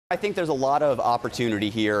I think there's a lot of opportunity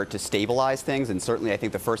here to stabilize things, and certainly I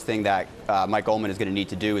think the first thing that Mike Ullman is going to need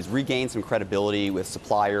to do is regain some credibility with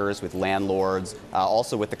suppliers, with landlords,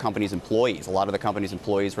 also with the company's employees. A lot of the company's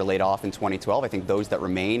employees were laid off in 2012. I think those that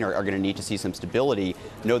remain are going to need to see some stability,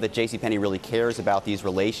 know that JCPenney really cares about these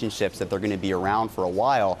relationships, that they're going to be around for a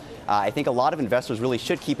while. I think a lot of investors really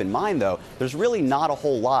should keep in mind, though, there's really not a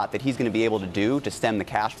whole lot that he's going to be able to do to stem the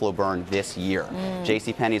cash flow burn this year.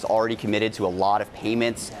 JCPenney's already committed to a lot of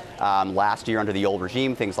payments last year under the old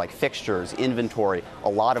regime, things like fixtures, inventory. A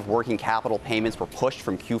lot of working capital payments were pushed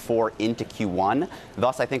from Q4 into Q1.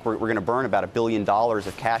 Thus, I think we're going to burn about $1 billion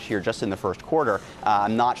of cash here just in the first quarter.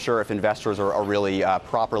 I'm not sure if investors are really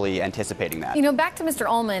properly anticipating that. You know, back to Mr.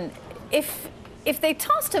 Ullman, if they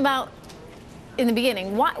tossed him out in the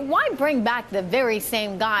beginning, why bring back the very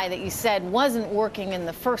same guy that you said wasn't working in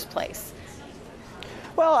the first place?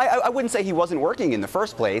 Well, I wouldn't say he wasn't working in the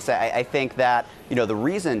first place. I think that, you know, the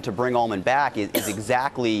reason to bring Ullman back is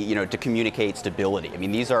exactly, you know, to communicate stability. I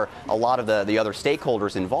mean, these are a lot of the other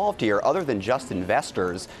stakeholders involved here, other than just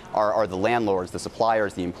investors, are the landlords, the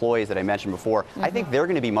suppliers, the employees that I mentioned before. I think they're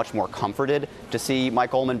going to be much more comforted to see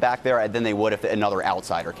Mike Ullman back there than they would if another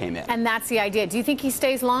outsider came in. And that's the idea. Do you think he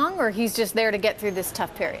stays long, or he's just there to get through this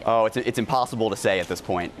tough period? Oh, it's impossible to say at this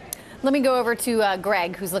point. Let me go over to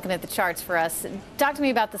Greg, who's looking at the charts for us. Talk to me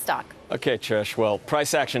about the stock. Okay, Trish. Well,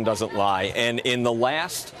 price action doesn't lie. And in the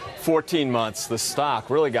last 14 months, the stock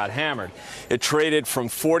really got hammered. It traded from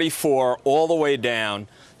 44 all the way down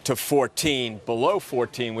to 14, below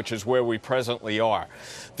 14, which is where we presently are.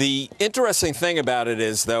 The interesting thing about it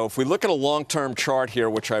is, though, if we look at a long-term chart here,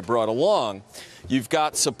 which I brought along, you've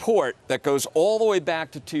got support that goes all the way back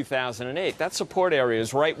to 2008. That support area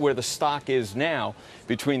is right where the stock is now,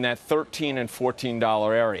 between that $13 and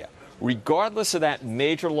 $14 area. Regardless of that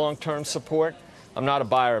major long-term support, I'm not a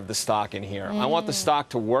buyer of the stock in here. I want the stock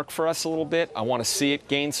to work for us a little bit. I want to see it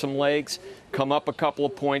gain some legs, come up a couple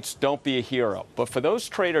of points. Don't be a hero. But for those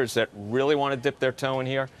traders that really want to dip their toe in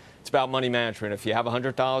here, it's about money management. If you have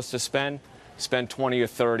 $100 to spend 20 or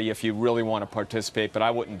 30 if you really want to participate, but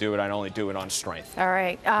I wouldn't do it. I'd only do it on strength. All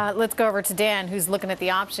right. Let's go over to Dan, who's looking at the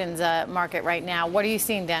options market right now. What are you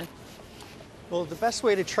seeing, Dan? Well, the best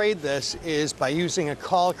way to trade this is by using a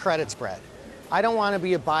call credit spread. I don't want to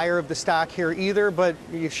be a buyer of the stock here either, but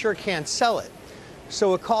you sure can't sell it.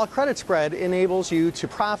 So a call credit spread enables you to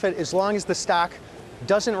profit as long as the stock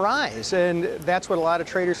doesn't rise, and that's what a lot of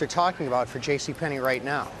traders are talking about for JCPenney right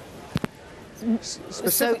now.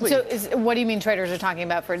 Specifically, what do you mean traders are talking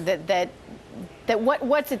about for that?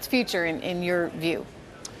 What's its future in your view?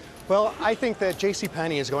 Well, I think that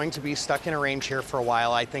JCPenney is going to be stuck in a range here for a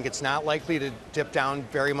while. I think it's not likely to dip down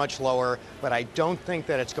very much lower, but I don't think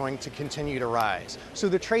that it's going to continue to rise. So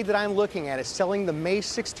the trade that I'm looking at is selling the May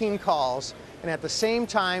 16 calls and at the same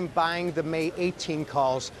time buying the May 18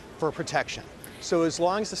 calls for protection. So as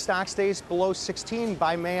long as the stock stays below 16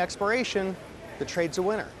 by May expiration, the trade's a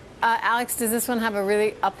winner. Alex, does this one have a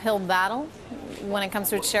really uphill battle when it comes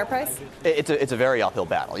to its share price? It's a very uphill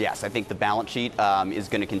battle, yes. I think the balance sheet is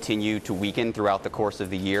going to continue to weaken throughout the course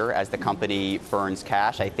of the year as the company burns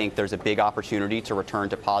cash. I think there's a big opportunity to return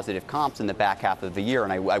to positive comps in the back half of the year,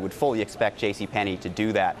 and I would fully expect JCPenney to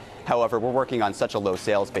do that. However, we're working on such a low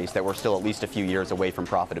sales base that we're still at least a few years away from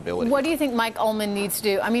profitability. What do you think Mike Ullman needs to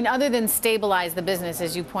do? I mean, other than stabilize the business,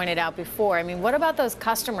 as you pointed out before, I mean, what about those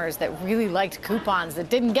customers that really liked coupons,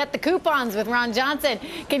 that didn't get the coupons with Ron Johnson?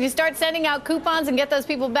 Can you start sending out coupons and get those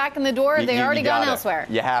people back in the door? Have they already gone elsewhere?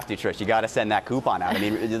 You have to, Trish. You got to send that coupon out. I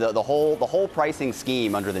mean, the whole pricing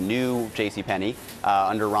scheme under the new JCPenney,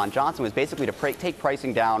 under Ron Johnson, was basically to take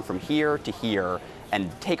pricing down from here to here and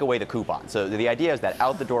take away the coupon. So the idea is that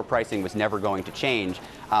out-the-door pricing was never going to change.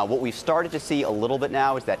 What we've started to see a little bit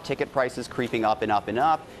now is that ticket prices creeping up and up and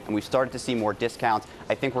up, and we've started to see more discounts.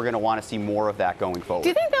 I think we're going to want to see more of that going forward. Do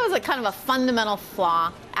you think that was a kind of a fundamental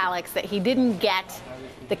flaw, Alex, that he didn't get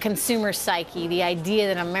the consumer psyche, the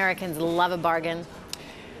idea that Americans love a bargain?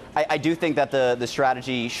 I do think that the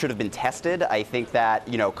strategy should have been tested. I think that,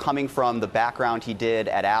 you know, coming from the background he did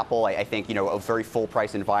at Apple, I think, you know, a very full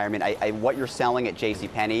price environment. What you're selling at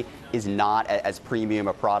JCPenney is not as premium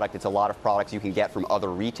a product. It's a lot of products you can get from other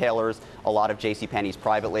retailers. A lot of JCPenney's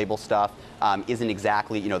private label stuff isn't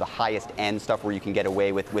exactly, you know, the highest end stuff where you can get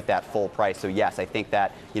away with that full price. So yes, I think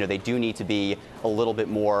that, you know, they do need to be a little bit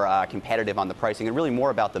more competitive on the pricing and really more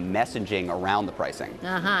about the messaging around the pricing.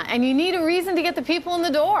 And you need a reason to get the people in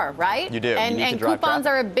the door, right? You do. And coupons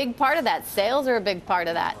are a big part of that. Sales are a big part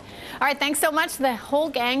of that. All right, thanks so much, the whole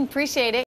gang. Appreciate it.